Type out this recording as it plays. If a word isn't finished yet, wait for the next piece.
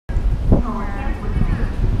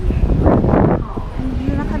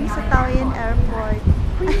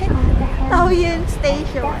Taoyuan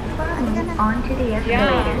Station. On to the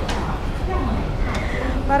escalator.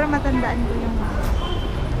 Para matandaan ko yung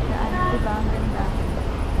diba? Ang ganda.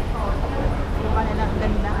 Yung kanila ang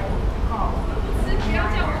ganda.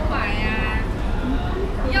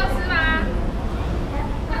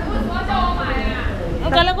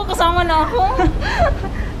 Akala ko kasama na ako.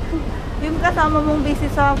 Yung kasama mong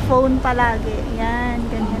busy sa phone palagi. Yan,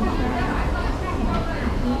 ganyan siya.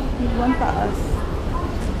 Iwan taas.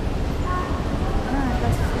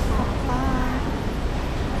 Tapos isa pa.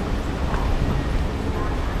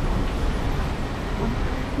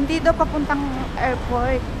 Hindi daw papuntang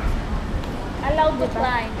airport. Allowed to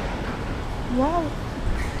climb. Wow.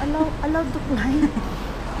 Allowed to climb.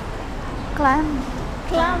 Climb.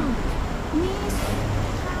 Miss.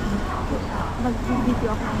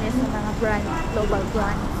 Mag-video ako niya sa mga brand, global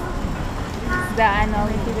brand. The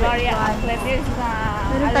Gloria outlet is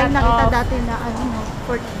Meron a tayong lot nakita of dati na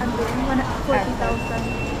 40,000.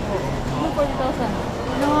 Ano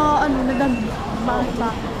 40,000? Na nadami. Bakit?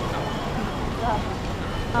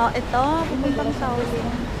 Ito, pupuntang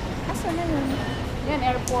Taoyuan. Asan na yun? Yan,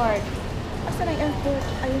 airport. Asan na yung airport?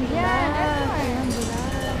 Ayun Yan, airport. Ayan, bila.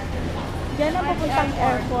 Diyan ang papuntang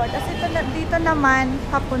airport. Tapos dito naman,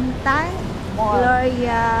 papuntang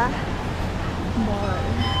Gloria Mall.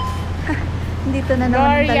 Dito na naman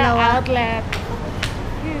ang Gloria dalawa. outlet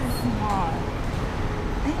is mall.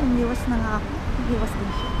 Ay, umiwas na nga ako. Umiwas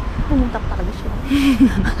din siya. Pumunta pa talaga siya.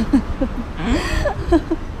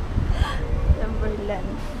 Timberland.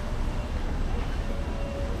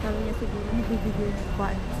 Sabi niya siguro, nagbibigay ng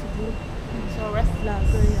kwan. Siguro. So, rest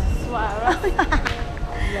Vlogger yan. Swara.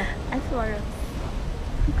 Ay, Swara.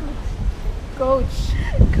 Coach.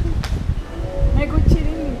 May Gucci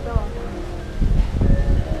rin dito.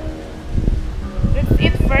 Let's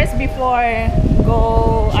eat first before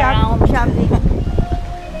go around. Shopping.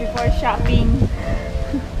 Before shopping.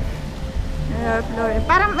 Gloria.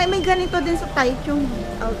 Parang may ganito din sa Taichung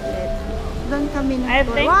outlet. Doon kami I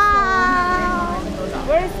nag-tour. think Wow!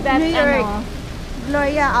 Where's that New York. ano?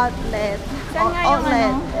 Gloria outlet. Saan nga yung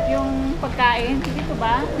Outlet. yung pagkain? Dito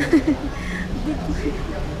ba?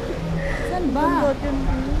 Saan ba?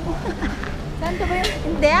 Saan to ba yung...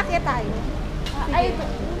 Hindi, akya tayo. Ay,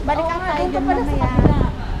 balikan tayo doon dun pala sa mamaya. kabila.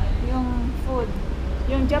 Yung food.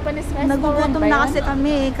 Yung Japanese restaurant Nagugutom ba na yun? kasi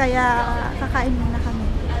kami, kaya kakain muna kami.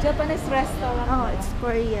 Japanese restaurant. Oh, it's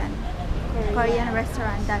Korean. Korean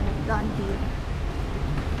restaurant, Dundee.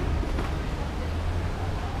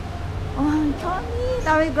 Oh,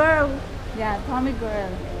 Tommy girl. Yeah, Tommy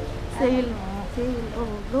girl. Sale. Ano? Sale.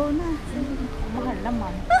 Oh, go na. Sale. Mahal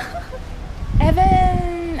naman.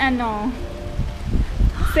 Even,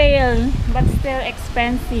 sale, but still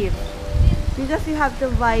expensive. Because you have to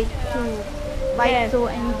buy two. Buy Yes. two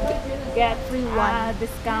and Get free one.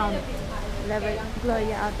 discount.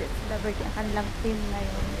 Gloria Outlet. Liberty. Ang kanilang team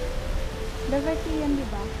ngayon. Liberty yan, di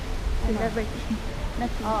ba? Ano? Liberty. Na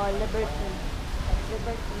team. Oo, Liberty.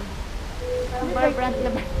 Liberty. Parang brand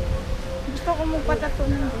Liberty. Gusto ko magpatato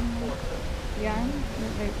ng ganyan. Yan.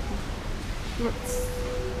 Liberty. Roots.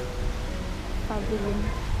 Pabilin.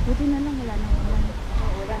 Buti na lang, wala nang ulan.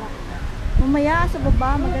 Wala na. Mamaya sa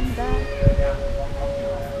baba, maganda.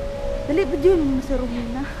 Dali, video mo sa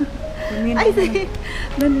Romina. Ay, si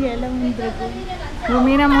Daniela Mondragon.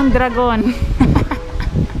 Lumina mong dragon.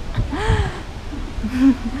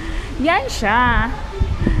 Yan siya.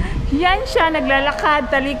 Yan siya, naglalakad,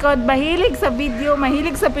 talikod, mahilig sa video,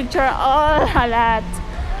 mahilig sa picture, all halat.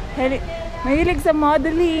 Mahilig sa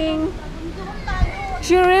modeling.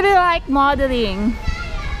 She really like modeling.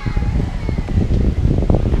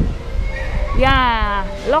 Yeah,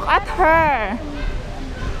 look at her.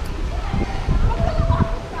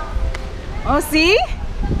 Oh, see?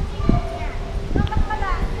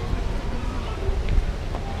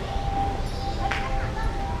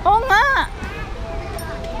 Oh nga.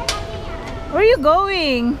 Where are you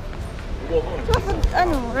going?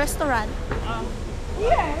 Restaurant.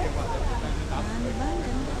 Here.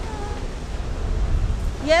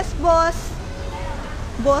 Yes, boss.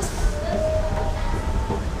 Boss.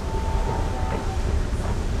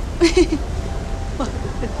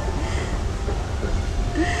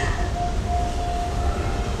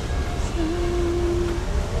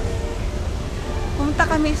 Pumunta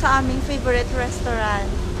kami sa aming favorite restaurant.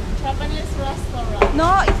 Japanese restaurant.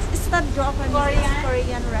 No, it's not Japanese. Korean? It's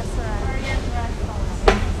Korean restaurant. Korean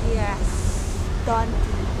restaurant. Yes.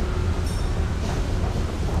 Dundee.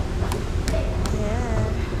 Yeah.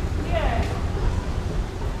 Here.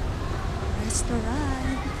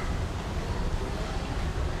 Restaurant.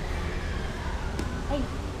 Ay.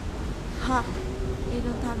 Ha. You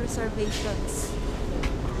don't have reservations.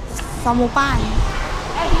 Samupan.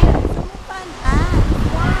 Ay, yun. Samupan. Ah,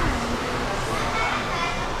 yan.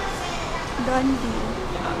 Dondi.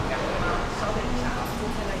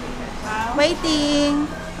 Waiting.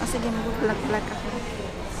 O sige, mag-vlog-vlog ako.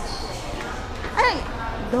 Ay!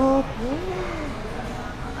 Dopo.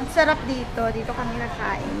 Ang sarap dito. Dito kami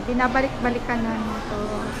nakain. Binabalik-balikan na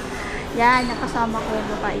nito. Yan, nakasama ko yung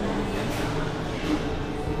babae na.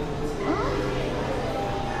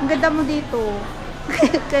 Oh, ang ganda mo dito.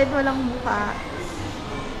 Kahit walang mukha.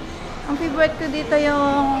 Ang favorite ko dito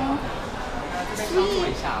yung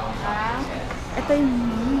sweet. Ito yung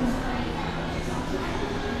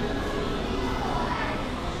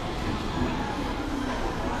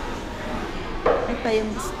ito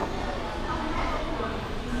yung gusto ko.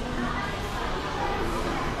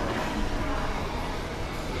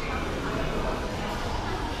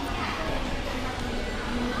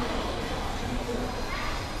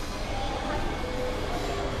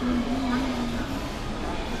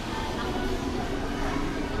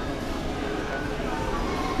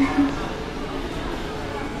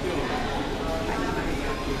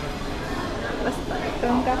 Basta ito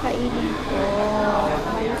ang kakainin ko.